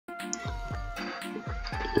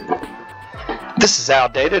This is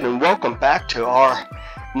Outdated, and welcome back to our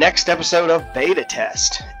next episode of Beta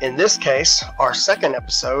Test. In this case, our second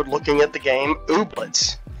episode looking at the game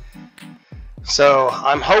Ooblets. So,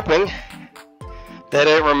 I'm hoping that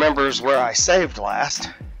it remembers where I saved last.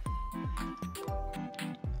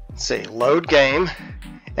 Let's see, load game.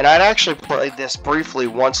 And I'd actually played this briefly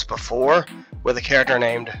once before with a character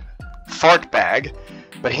named Fartbag,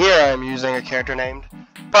 but here I'm using a character named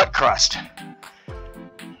Buttcrust.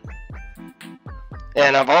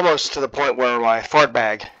 And I'm almost to the point where my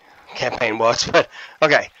Fartbag campaign was, but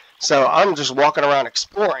okay. So I'm just walking around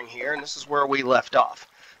exploring here, and this is where we left off.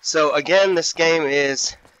 So again, this game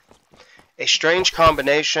is a strange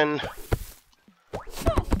combination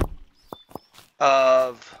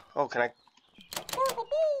of... Oh, can I...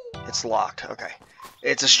 It's locked. Okay.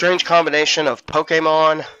 It's a strange combination of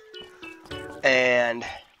Pokemon and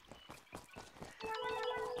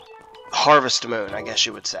Harvest Moon, I guess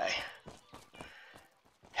you would say.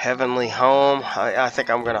 Heavenly Home. I think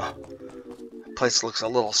I'm gonna... The place looks a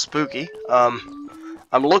little spooky. I'm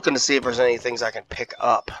looking to see if there's any things I can pick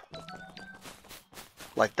up.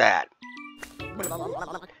 Like that.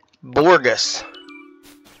 Borgus.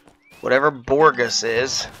 Whatever Borgus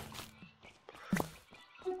is.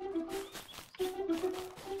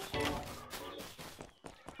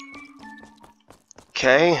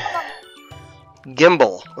 Okay.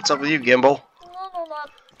 Gimbal. What's up with you, Gimbal?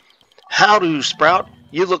 Howdy, Sprout.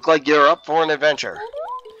 You look like you're up for an adventure.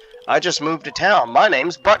 I just moved to town. My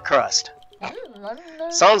name's Buttcrust.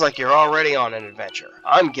 Sounds like you're already on an adventure.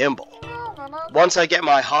 I'm Gimbal. Once I get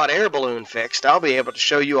my hot air balloon fixed, I'll be able to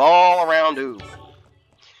show you all around Oob.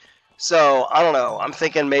 So, I don't know. I'm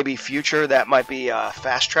thinking maybe future that might be a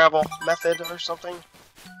fast travel method or something.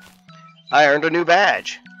 I earned a new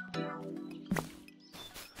badge.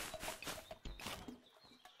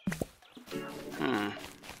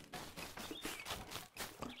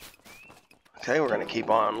 Okay, we're gonna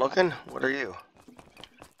keep on looking. What are you?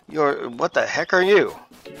 What the heck are you?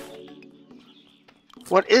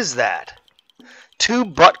 What is that? To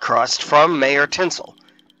Buttcrust from Mayor Tinsel.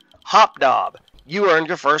 Hopdob, you earned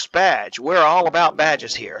your first badge. We're all about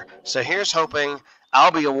badges here, so here's hoping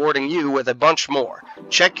I'll be awarding you with a bunch more.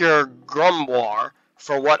 Check your grimoire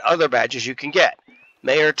for what other badges you can get.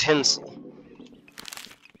 Mayor Tinsel.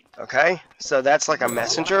 Okay, so that's like a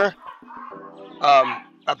messenger.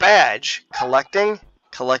 A badge. Collecting.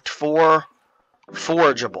 Collect 4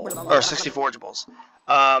 forageable, or 60 forageables.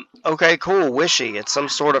 Okay, cool. Wishy. It's some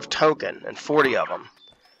sort of token, and 40 of them.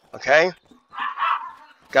 Okay.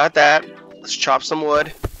 Got that. Let's chop some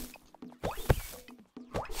wood.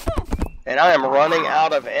 And I am running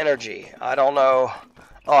out of energy. I don't know.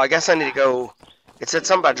 Oh, I guess I need to go... It said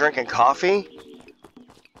something about drinking coffee.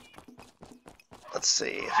 Let's see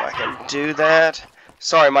if I can do that.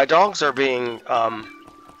 Sorry, my dogs are being...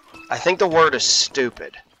 I think the word is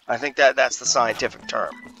stupid. I think that's the scientific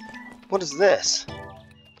term. What is this?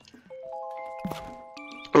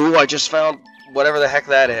 Ooh, I just found whatever the heck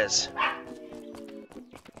that is.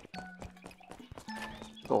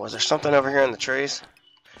 Oh, was there something over here in the trees?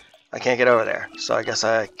 I can't get over there, so I guess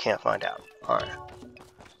I can't find out. Alright.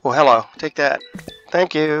 Well, hello. Take that.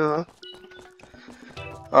 Thank you.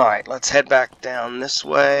 Alright, let's head back down this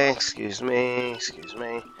way. Excuse me. Excuse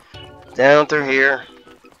me. Down through here.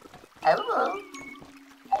 Hello.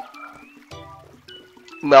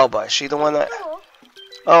 Melba, is she the one that...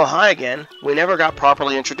 Oh, hi again. We never got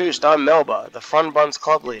properly introduced. I'm Melba, the Fun Buns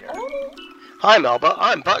Club leader. Hi, Melba.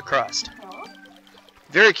 I'm Buttcrust.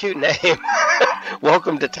 Very cute name.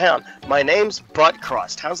 Welcome to town. My name's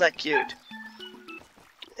Buttcrust. How's that cute?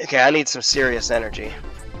 Okay, I need some serious energy.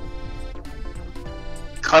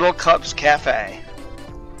 Cuddle Cups Cafe.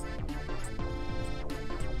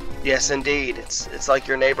 Yes, indeed. It's like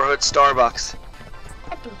your neighborhood Starbucks.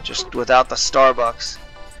 Just without the Starbucks.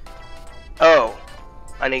 Oh,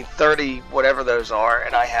 I need 30 whatever those are,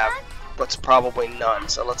 and I have what's probably none,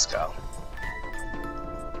 so let's go.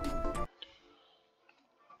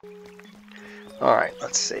 Alright,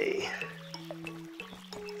 let's see.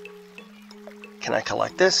 Can I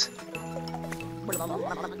collect this?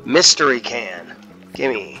 Mystery can.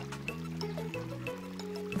 Gimme.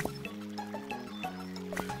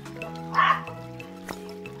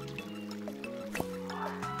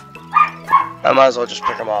 I might as well just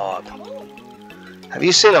pick them all up. Have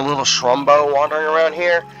you seen a little Shrumbo wandering around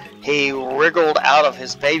here? He wriggled out of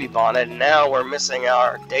his baby bonnet, and now we're missing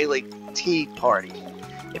our daily tea party.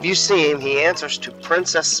 If you see him, he answers to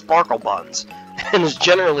Princess Sparkle Buns, and is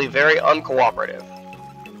generally very uncooperative.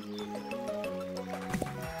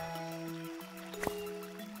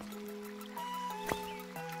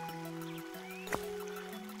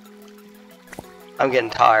 I'm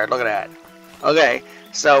getting tired. Look at that. Okay,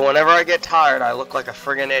 so whenever I get tired, I look like a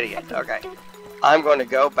friggin' idiot. Okay, I'm going to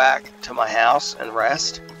go back to my house and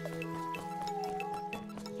rest.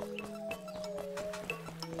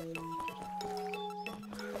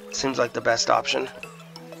 Seems like the best option.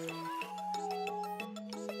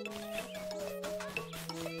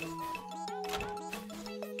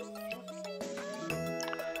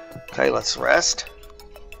 Okay, let's rest.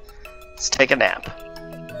 Let's take a nap.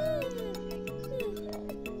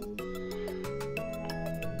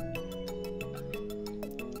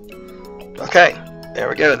 Okay, there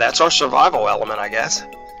we go. That's our survival element, I guess.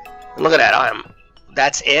 And look at that.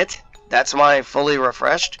 That's it? That's my fully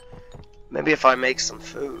refreshed? Maybe if I make some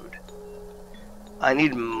food. I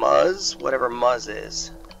need muzz, whatever muzz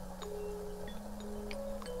is.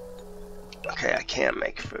 Okay, I can't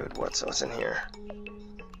make food. What's in here?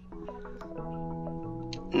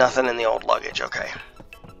 Nothing in the old luggage, okay.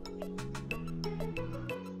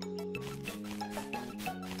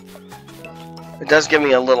 It does give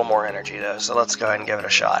me a little more energy though, so let's go ahead and give it a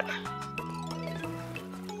shot.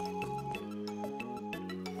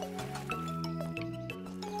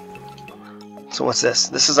 So what's this?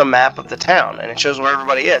 This is a map of the town, and it shows where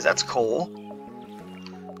everybody is. That's cool.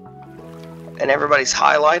 And everybody's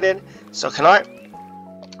highlighted. So can I...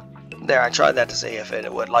 There, I tried that to see if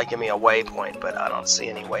it would like give me a waypoint, but I don't see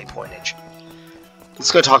any waypointage. Let's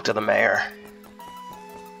go talk to the mayor.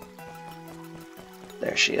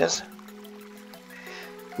 There she is.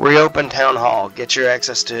 Reopen town hall. Get your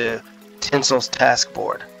access to Tinsel's task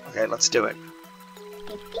board. Okay, let's do it.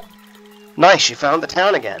 Nice, you found the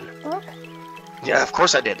town again. Yeah, of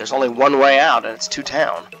course I did. There's only one way out, and it's to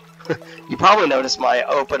town. You probably noticed my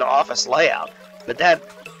open office layout, but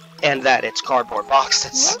it's cardboard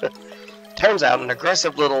boxes. Turns out an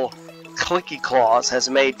aggressive little clicky claws has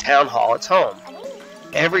made town hall its home.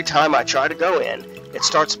 Every time I try to go in, it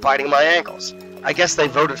starts biting my ankles. I guess they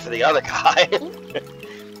voted for the other guy.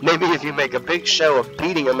 Maybe if you make a big show of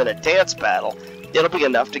beating him in a dance battle, it'll be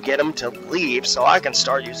enough to get him to leave so I can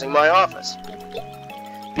start using my office.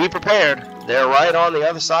 Be prepared. They're right on the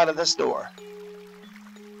other side of this door.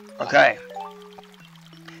 Okay.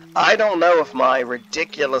 I don't know if my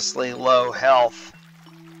ridiculously low health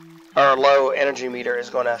or low energy meter is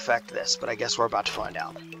going to affect this, but I guess we're about to find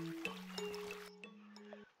out.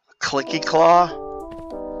 A clicky claw?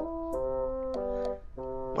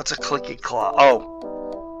 What's a clicky claw? Oh,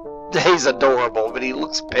 he's adorable, but he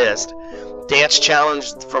looks pissed. Dance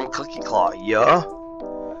challenge from Clicky Claw. Yeah?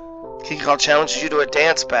 Clicky Claw challenges you to a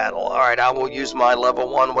dance battle. Alright, I will use my level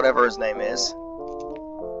 1, whatever his name is.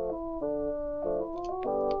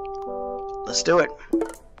 Let's do it.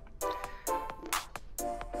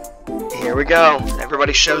 Here we go.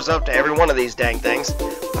 Everybody shows up to every one of these dang things.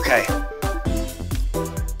 Okay.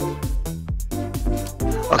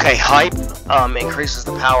 Okay, hype increases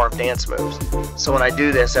the power of dance moves. So when I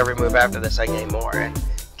do this, every move after this, I gain more. And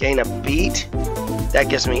gain a beat, that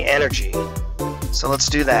gives me energy. So let's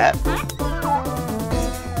do that.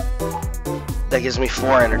 That gives me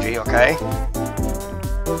 4 energy, okay?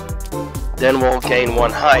 Then we'll gain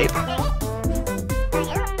 1 hype.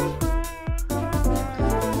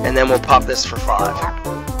 And then we'll pop this for 5.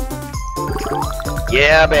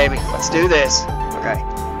 Yeah, baby. Let's do this. Okay.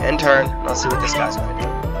 End turn. Let's see what this guy's going to do.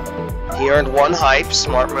 He earned 1 hype.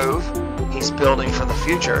 Smart move. He's building for the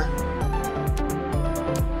future.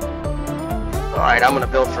 Alright, I'm going to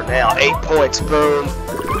build for now. 8 points. Boom.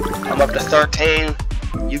 I'm up to 13.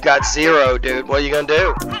 You got 0, dude. What are you going to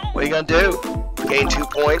do? What are you going to do? Gain 2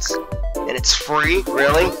 points. And it's free?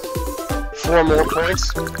 Really? 4 more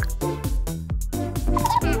points.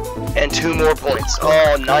 And 2 more points.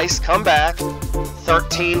 Oh, nice comeback.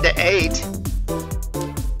 13 to 8.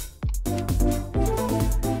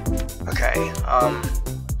 Okay,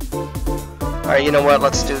 alright, you know what?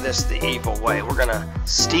 Let's do this the evil way. We're gonna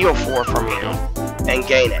steal 4 from you and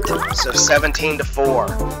gain it. So 17 to 4.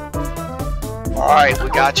 Alright, we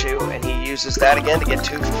got you. And he uses that again to get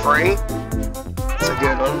 2 for free. That's a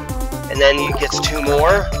good one. And then he gets 2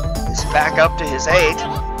 more. He's back up to his 8.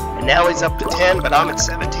 And now he's up to 10, but I'm at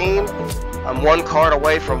 17. I'm 1 card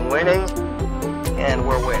away from winning. And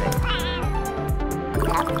we're winning.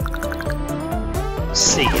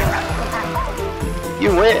 See ya.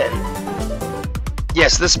 You win.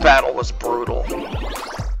 Yes, this battle was brutal.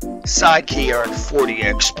 Side key earned 40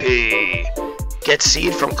 XP. Get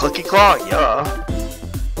seed from Clicky Claw? Yeah.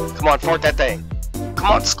 Come on, fart that thing.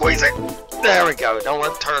 Come on, squeeze it. There we go. Don't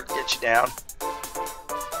let the turd get you down.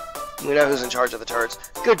 We know who's in charge of the turds.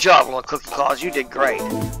 Good job, little Clicky Claws. You did great.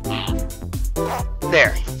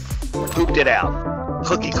 There. Pooped it out.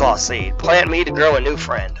 Clicky Claw seed. Plant me to grow a new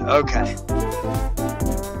friend. Okay.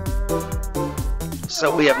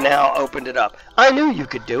 So we have now opened it up. I knew you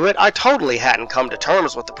could do it. I totally hadn't come to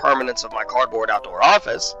terms with the permanence of my cardboard outdoor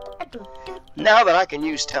office. Now that I can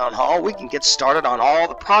use Town Hall, we can get started on all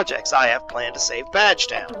the projects I have planned to save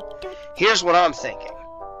Badgetown. Here's what I'm thinking.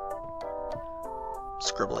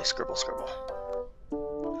 Scribbly, scribble, scribble.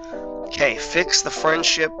 Okay, fix the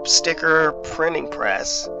friendship sticker printing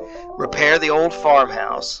press. Repair the old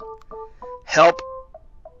farmhouse. Help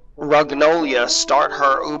Rugnolia start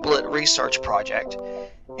her Ooblet research project.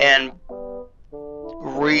 And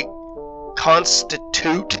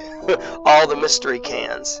reconstitute all the mystery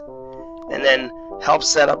cans. And then help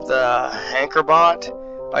set up the Hanker bot.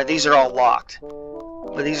 Alright, these are all locked.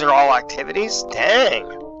 But these are all activities? Dang!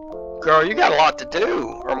 Girl, you got a lot to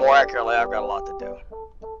do. Or more accurately, I've got a lot to do.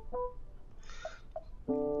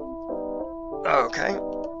 Okay.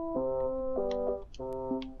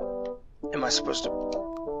 Am I supposed to...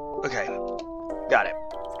 Okay. Got it.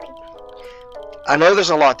 I know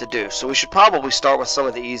there's a lot to do, so we should probably start with some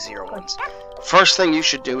of the easier ones. First thing you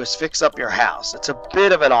should do is fix up your house. It's a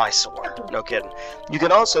bit of an eyesore. No kidding. You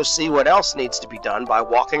can also see what else needs to be done by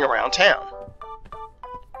walking around town.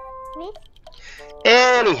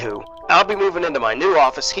 Anywho, I'll be moving into my new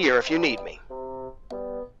office here if you need me.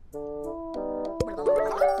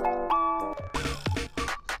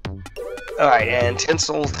 Alright, and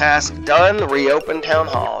tinsel task done. Reopen Town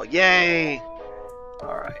Hall. Yay!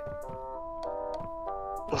 Alright.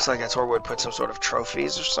 Looks like that's where we'd put some sort of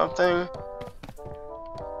trophies or something.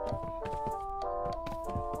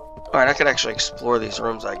 Alright, I could actually explore these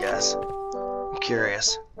rooms, I guess. I'm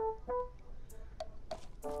curious.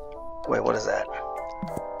 Wait, what is that?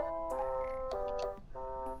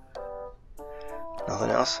 Nothing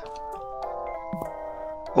else?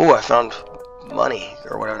 Oh, I found money,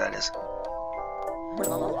 or whatever that is.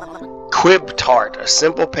 Quib tart, a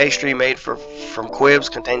simple pastry made from quibs,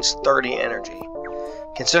 contains 30 energy.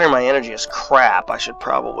 Considering my energy is crap, I should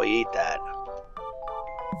probably eat that.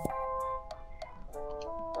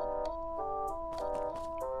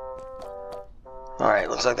 Alright,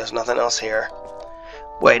 looks like there's nothing else here.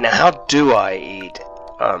 Wait, now how do I eat?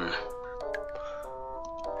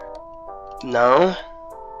 No?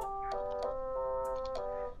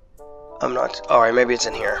 I'm not... Alright, maybe it's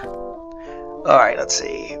in here. Alright, let's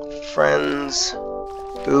see. Friends,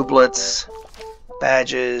 Ooblets,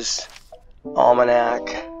 badges, almanac,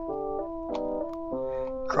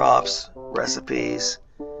 crops, recipes,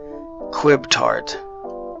 quib tart.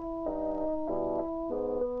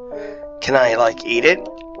 Can I, like, eat it?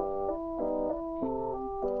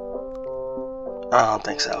 I don't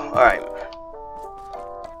think so. Alright.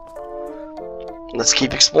 Let's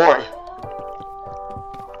keep exploring.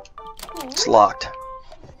 It's locked.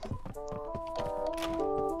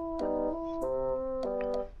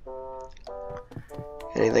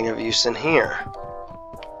 Anything of use in here?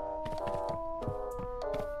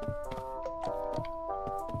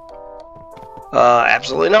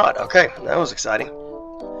 Absolutely not. Okay, that was exciting.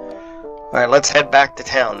 Alright, let's head back to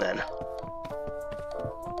town then.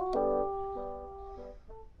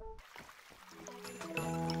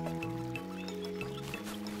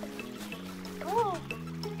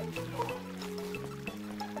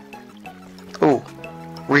 Ooh,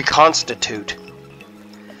 reconstitute.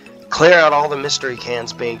 Clear out all the mystery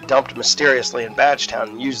cans being dumped mysteriously in Badgetown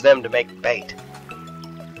and use them to make bait.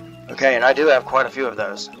 Okay, and I do have quite a few of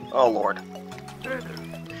those. Oh lord.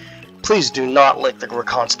 Please do not lick the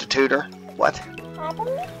reconstitutor. What?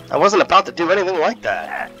 I wasn't about to do anything like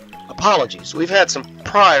that. Apologies, we've had some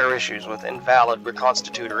prior issues with invalid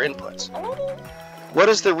reconstitutor inputs. What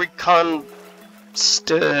is the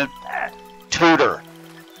reconstitutor?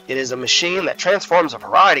 It is a machine that transforms a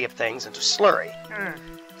variety of things into slurry.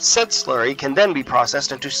 Said slurry can then be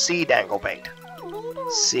processed into sea dangle bait.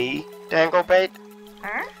 Sea dangle bait?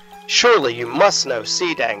 Surely you must know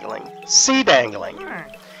sea dangling. Sea dangling.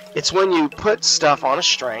 It's when you put stuff on a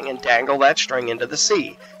string and dangle that string into the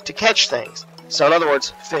sea to catch things. So in other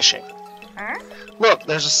words, fishing. Look,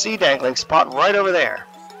 there's a sea dangling spot right over there.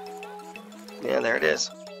 Yeah, there it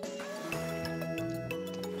is.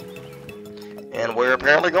 And we're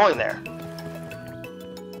apparently going there.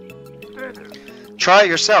 Try it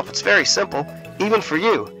yourself. It's very simple. Even for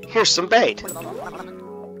you. Here's some bait.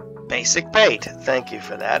 Basic bait. Thank you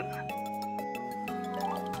for that.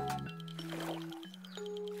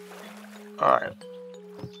 Alright.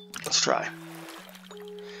 Let's try.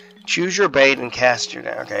 Choose your bait and cast your...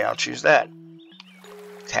 Okay, I'll choose that.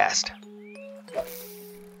 Cast.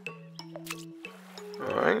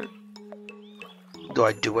 Alright. Do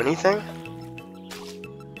I do anything?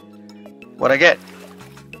 What'd I get?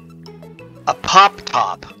 A pop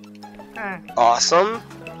top. Awesome,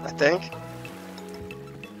 I think.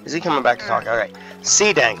 Is he coming back to talk? Alright.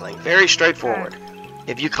 Sea dangling. Very straightforward.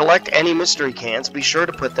 If you collect any mystery cans, be sure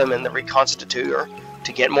to put them in the reconstitutor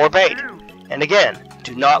to get more bait. And again,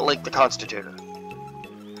 do not leak the constitutor.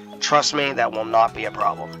 Trust me, that will not be a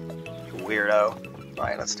problem. You weirdo.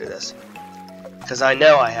 Alright, let's do this. Because I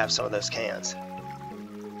know I have some of those cans.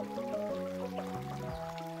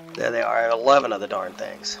 There they are. I have 11 of the darn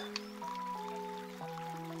things.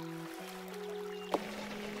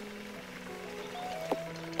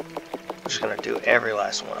 I'm just going to do every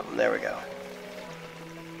last one of them. There we go.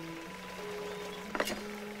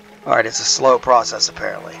 Alright, it's a slow process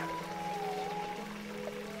apparently.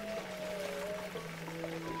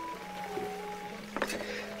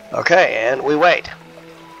 Okay, and we wait.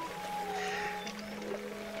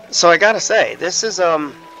 So I gotta say, this is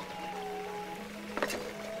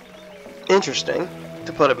interesting,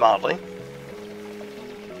 to put it mildly.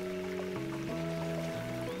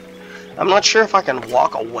 I'm not sure if I can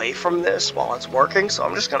walk away from this while it's working, so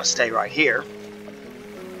I'm just gonna stay right here.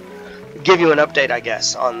 Give you an update, I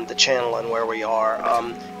guess, on the channel and where we are.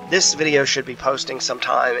 This video should be posting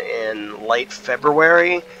sometime in late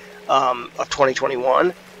February of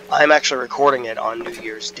 2021. I'm actually recording it on New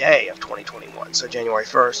Year's Day of 2021, so January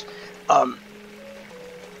 1st.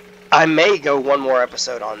 I may go one more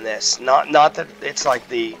episode on this. Not that it's like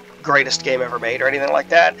the greatest game ever made or anything like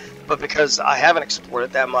that, but because I haven't explored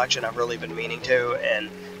it that much and I've really been meaning to,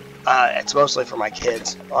 and it's mostly for my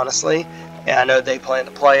kids, honestly. And I know they plan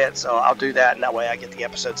to play it, so I'll do that, and that way I get the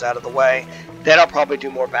episodes out of the way. Then I'll probably do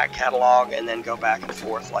more back catalog and then go back and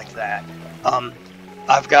forth like that.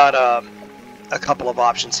 I've got a couple of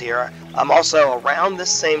options here. I'm also, around this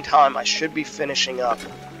same time, I should be finishing up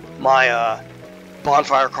my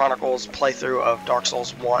Bonfire Chronicles playthrough of Dark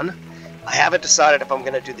Souls 1. I haven't decided if I'm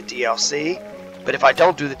going to do the DLC, but if I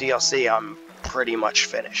don't do the DLC, I'm pretty much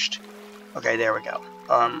finished. Okay, there we go.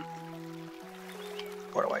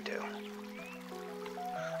 What do I do?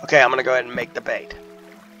 Okay, I'm going to go ahead and make the bait.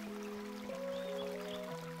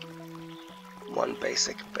 One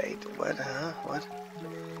basic bait. What? What?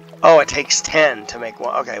 Oh, it takes 10 to make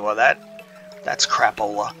one. Okay, well that's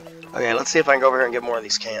crapola. Okay, let's see if I can go over here and get more of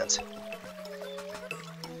these cans.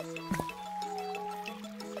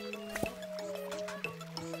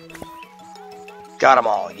 Got them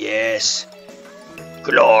all. Yes.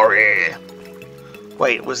 Glory.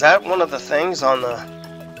 Wait, was that one of the things on the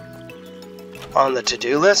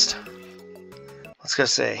to-do list? Let's go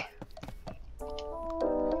see.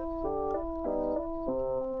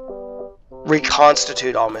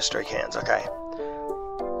 Reconstitute all mystery cans. Okay.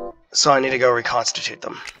 So I need to go reconstitute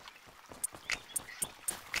them.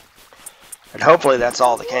 And hopefully that's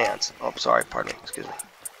all the cans. Oh, sorry. Pardon me. Excuse me.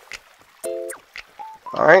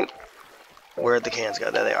 Alright. Where'd the cans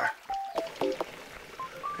go? There they are.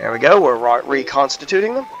 There we go. We're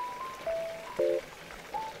reconstituting them.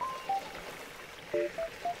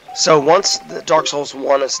 So once the Dark Souls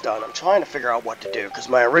 1 is done, I'm trying to figure out what to do, because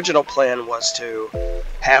my original plan was to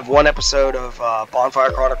have one episode of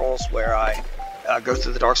Bonfire Chronicles where I go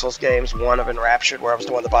through the Dark Souls games, one of Enraptured where I was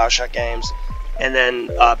doing the Bioshock games, and then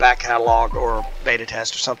back catalog or beta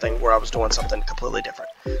test or something where I was doing something completely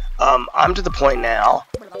different. I'm to the point now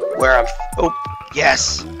where I'm... Oh,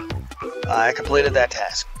 yes! I completed that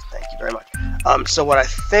task. Thank you very much. So what I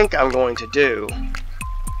think I'm going to do...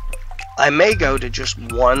 I may go to just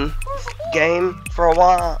one game for a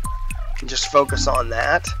while and just focus on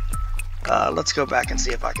that. Let's go back and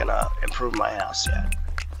see if I can improve my house yet.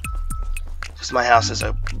 Because my house is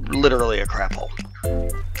literally a crap hole.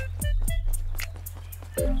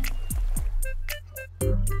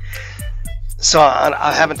 So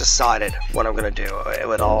I haven't decided what I'm going to do,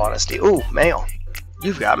 with all honesty. Ooh, mail.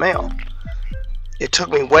 You've got mail. It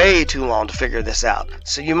took me way too long to figure this out,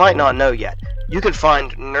 so you might not know yet. You can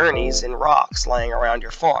find nurnies in rocks laying around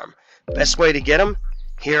your farm. Best way to get them?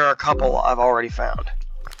 Here are a couple I've already found.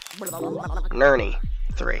 Nurney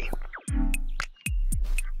 3.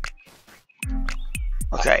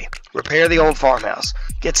 Okay, repair the old farmhouse.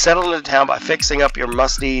 Get settled into town by fixing up your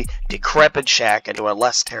musty, decrepit shack into a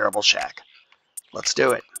less terrible shack. Let's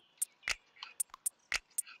do it.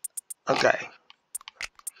 Okay.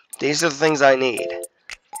 These are the things I need.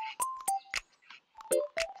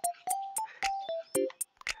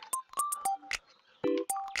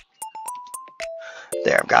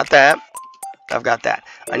 There, I've got that. I've got that.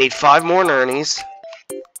 I need 5 more nurnies.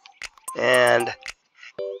 And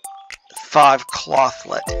 5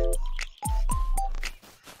 clothlet.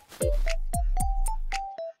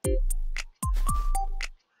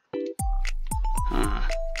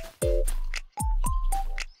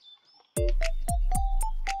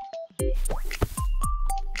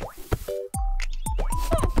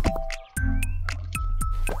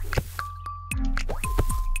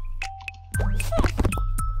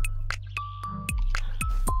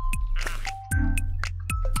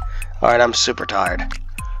 Alright, I'm super tired.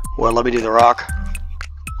 Well, let me do the rock.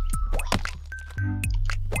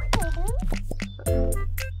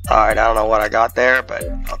 Alright, I don't know what I got there, but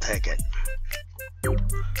I'll take it.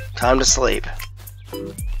 Time to sleep.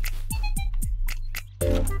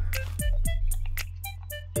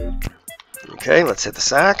 Okay, let's hit the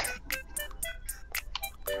sack.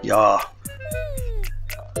 Yeah.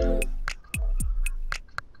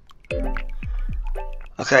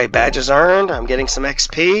 Okay, badges earned. I'm getting some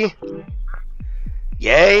XP.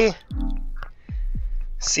 Yay.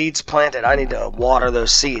 Seeds planted. I need to water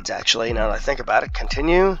those seeds, actually, now that I think about it.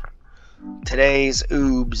 Continue. Today's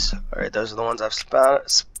oobs. Alright, those are the ones I've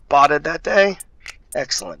spotted that day.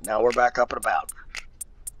 Excellent. Now we're back up and about.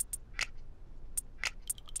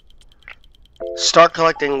 Start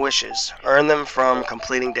collecting wishes. Earn them from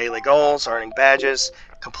completing daily goals, earning badges,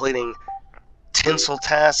 completing tinsel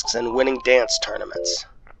tasks, and winning dance tournaments.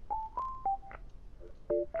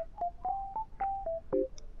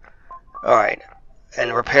 Alright.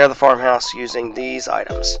 And repair the farmhouse using these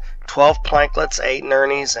items. 12 planklets, 8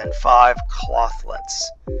 nurnies, and 5 clothlets.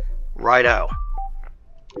 Righto.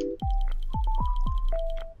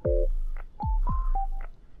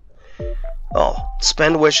 Oh,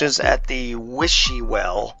 spend wishes at the Wishy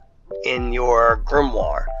Well in your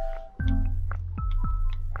grimoire.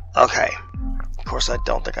 Okay. Of course, I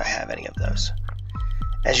don't think I have any of those.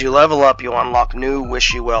 As you level up, you unlock new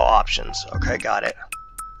Wishy Well options. Okay, got it.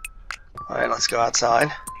 Alright, let's go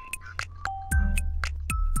outside.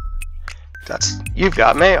 You've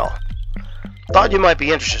got mail. Thought you might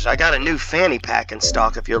be interested. I got a new fanny pack in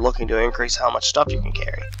stock if you're looking to increase how much stuff you can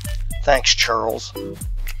carry. Thanks, Charles.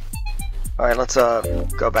 Alright, let's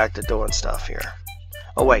go back to doing stuff here.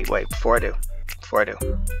 Oh, wait, before I do.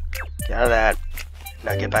 Get out of that.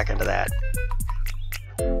 Now get back into that.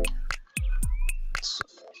 Let's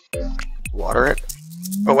water it.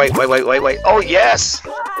 Oh, wait. Oh, yes!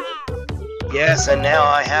 Yes, and now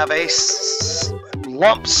I have a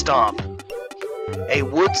lump stump. A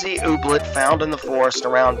woodsy ooblet found in the forest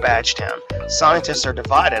around Badgetown. Scientists are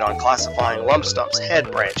divided on classifying lump stump's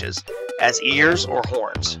head branches as ears or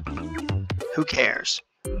horns. Who cares?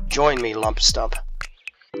 Join me, lump stump.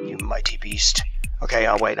 You mighty beast. Okay,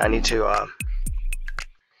 I'll wait. I need to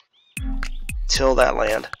till that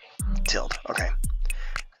land. Tilled. Okay.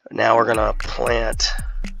 Now we're gonna plant.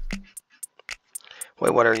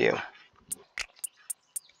 Wait, what are you?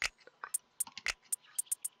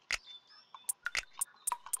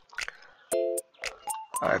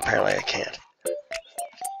 Alright, apparently I can't.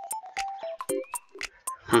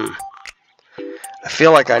 I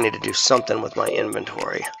feel like I need to do something with my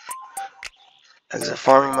inventory. Exit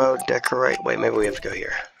farming mode, decorate. Wait, maybe we have to go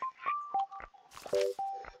here.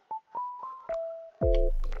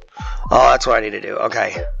 Oh, that's what I need to do.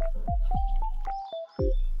 Okay.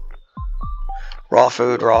 Raw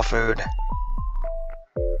food.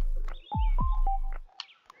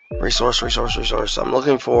 Resource. I'm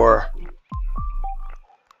looking for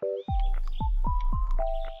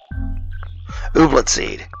Ooblet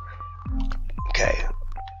seed. Okay.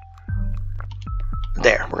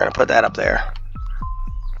 There, we're gonna put that up there.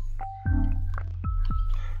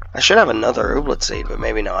 I should have another Ooblet seed, but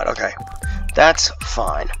maybe not. Okay. That's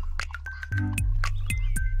fine.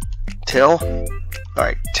 Till.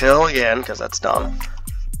 Alright, till again, because that's dumb.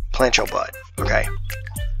 Plant your butt. Okay.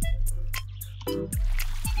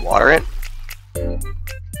 Water it.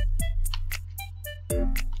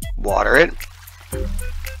 Water it.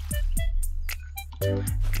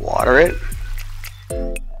 Water it.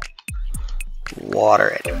 Water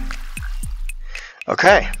it.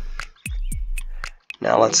 Okay.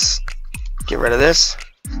 Now let's get rid of this.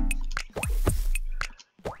 I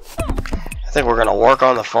think we're going to work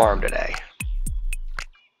on the farm today.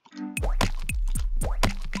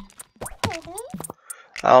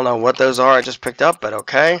 I don't know what those are I just picked up, but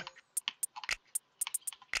okay.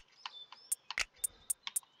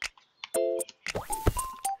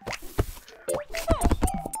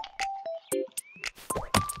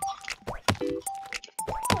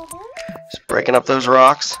 Just breaking up those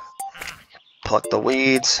rocks. Pluck the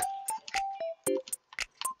weeds.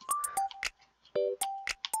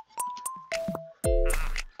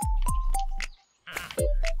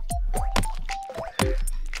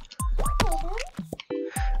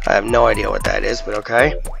 I have no idea what that is, but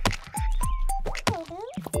okay.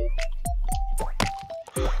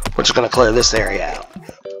 We're just going to clear this area out.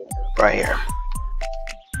 Right here.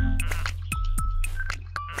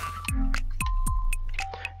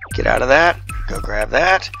 Get out of that. Go grab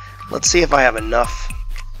that. Let's see if I have enough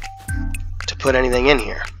to put anything in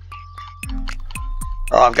here.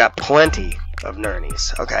 Oh, I've got plenty of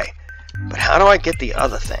nurnies. Okay. But how do I get the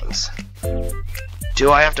other things?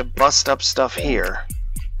 Do I have to bust up stuff here?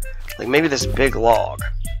 Like maybe this big log.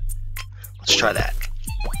 Let's try that.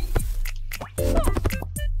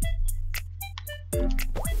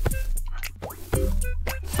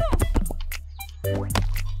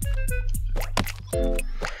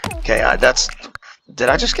 Okay, that's... Did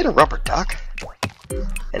I just get a rubber duck?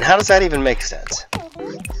 And how does that even make sense?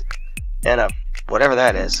 And whatever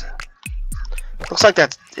that is. Looks like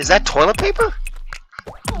that's... Is that toilet paper?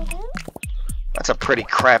 That's a pretty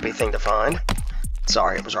crappy thing to find.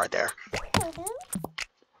 Sorry, it was right there.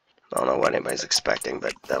 I don't know what anybody's expecting,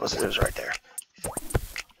 but it was right there.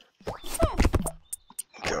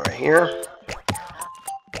 Go right here.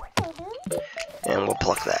 And we'll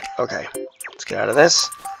pluck that. Okay, let's get out of this.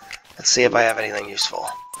 Let's see if I have anything useful.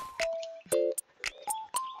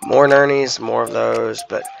 More nernies, more of those,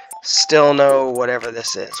 but still no whatever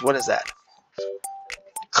this is. What is that?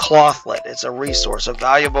 Clothlet. It's a resource, a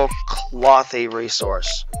valuable clothy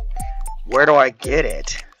resource. Where do I get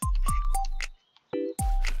it?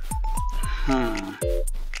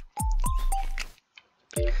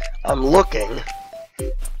 I'm looking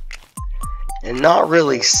and not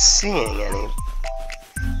really seeing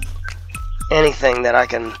anything that I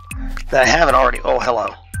haven't already. Oh,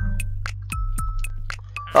 hello.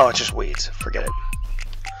 Oh, it's just weeds. Forget it.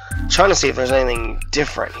 I'm trying to see if there's anything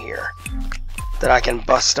different here that I can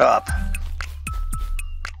bust up.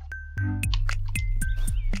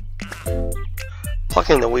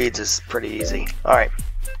 Plucking the weeds is pretty easy. Alright.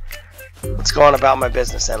 Let's go on about my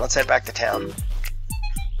business then. Let's head back to town.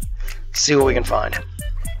 See what we can find.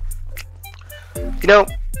 You know,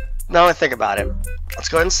 now that I think about it, let's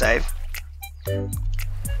go ahead and save.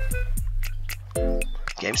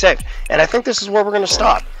 Game saved. And I think this is where we're going to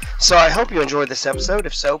stop. So I hope you enjoyed this episode.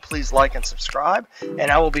 If so, please like and subscribe.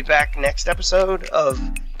 And I will be back next episode of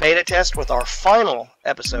Beta Test with our final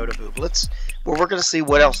episode of Ooblets, where we're going to see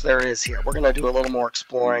what else there is here. We're going to do a little more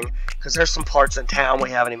exploring, because there's some parts in town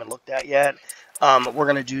we haven't even looked at yet. We're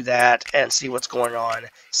going to do that and see what's going on.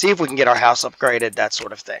 See if we can get our house upgraded, that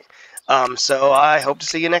sort of thing. So I hope to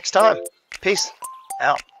see you next time. Peace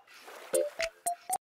out.